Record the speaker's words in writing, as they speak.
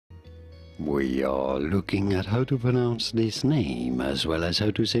We are looking at how to pronounce this name, as well as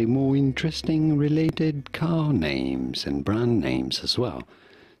how to say more interesting related car names and brand names as well.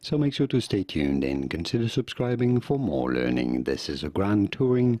 So make sure to stay tuned and consider subscribing for more learning. This is a Grand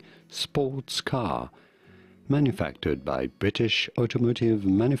Touring sports car manufactured by British automotive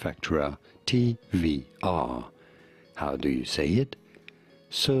manufacturer TVR. How do you say it?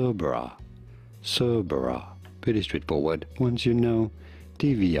 Cerbera. Cerbera. Pretty straightforward once you know.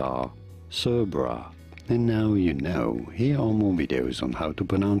 TVR. Cerbera. And now you know. Here are more videos on how to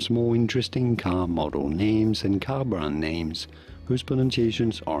pronounce more interesting car model names and car brand names whose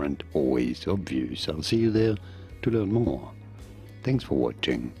pronunciations aren't always obvious. I'll see you there to learn more. Thanks for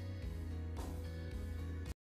watching.